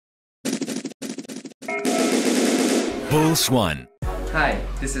Bullsone. Hi,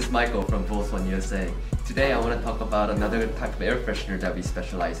 this is Michael from Bullsoneusa. Today I want to talk about another type of air freshener that we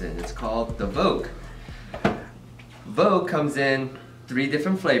specialize in. It's called the Vogue. Vogue comes in 3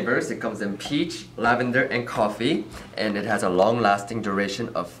 different flavors. It comes in peach, lavender, and coffee, and it has a long-lasting duration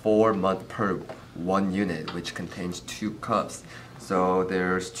of 4 months per 1 unit, which contains 2 cups. So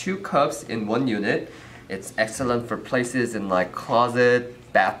there's 2 cups in 1 unit. It's excellent for places in like closet,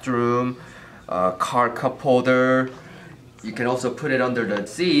 bathroom, car cup holder. You can also put it under the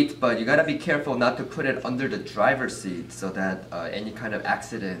seat, but you gotta be careful not to put it under the driver's seat so that any kind of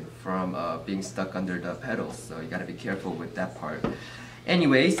accident from being stuck under the pedals. So you gotta be careful with that part.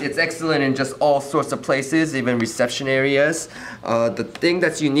 Anyways, it's excellent in just all sorts of places, even reception areas. The thing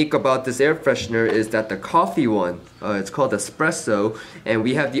that's unique about this air freshener is that the coffee one, it's called espresso, and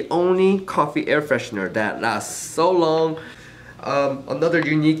we have the only coffee air freshener that lasts so long. Another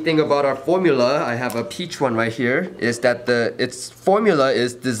unique thing about our formula, I have a peach one right here, is that its formula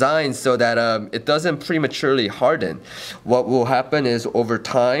is designed so that it doesn't prematurely harden. What will happen is over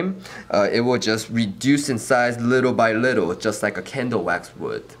time, it will just reduce in size little by little, just like a candle wax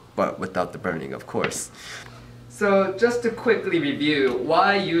would, but without the burning, of course. So just to quickly review,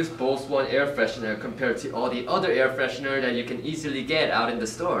 why use Bullsone air freshener compared to all the other air freshener that you can easily get out in the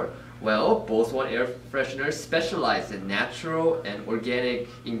store? Well, Bullsone air fresheners specialize in natural and organic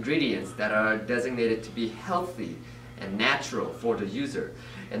ingredients that are designated to be healthy and natural for the user.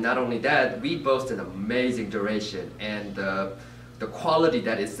 And not only that, we boast an amazing duration and the quality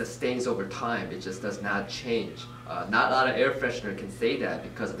that it sustains over time. It just does not change. Not a lot of air freshener can say that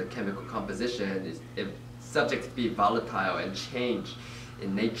because of the chemical composition. It's subject to be volatile and change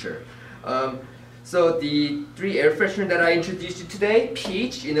in nature. So the 3 air freshener that I introduced you today,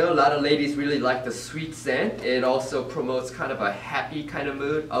 peach, you know, a lot of ladies really like the sweet scent. It also promotes kind of a happy kind of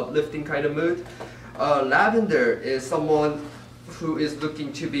mood, uplifting kind of mood. Lavender is someone who is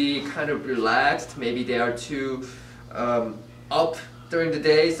looking to be kind of relaxed. Maybe they are too up during the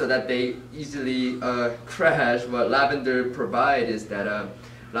day so that they easily crash. What lavender provides is that a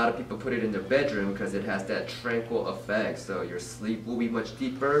lot of people put it in their bedroom because it has that tranquil effect. So your sleep will be much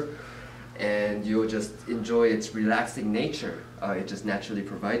deeper, and you'll just enjoy its relaxing nature. It just naturally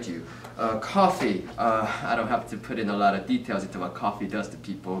provides you. Coffee, I don't have to put in a lot of details into what coffee does to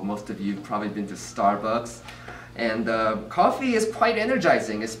people. Most of you have probably been to Starbucks. And coffee is quite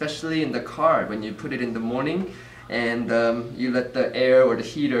energizing, especially in the car when you put it in the morning and you let the air or the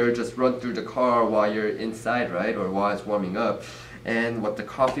heater just run through the car while you're inside, right? Or while it's warming up. And what the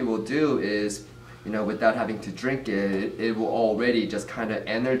coffee will do is, you know, without having to drink it, it will already just kind of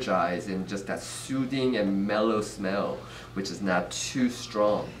energize in just that soothing and mellow smell, which is not too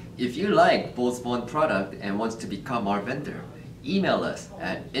strong. If you like Bullsone product and wants to become our vendor, email us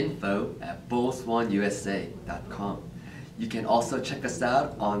at info@bullsoneusa.com. You can also check us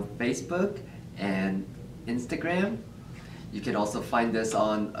out on Facebook and Instagram. You can also find us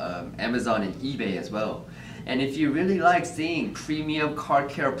on Amazon and eBay as well. And if you really like seeing premium car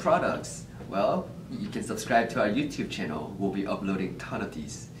care products, well, you can subscribe to our YouTube channel. We'll be uploading a ton of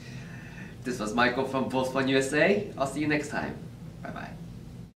these. This was Michael from Bullsoneusa. I'll see you next time. Bye-bye.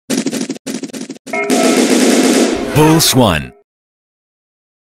 Bullsone.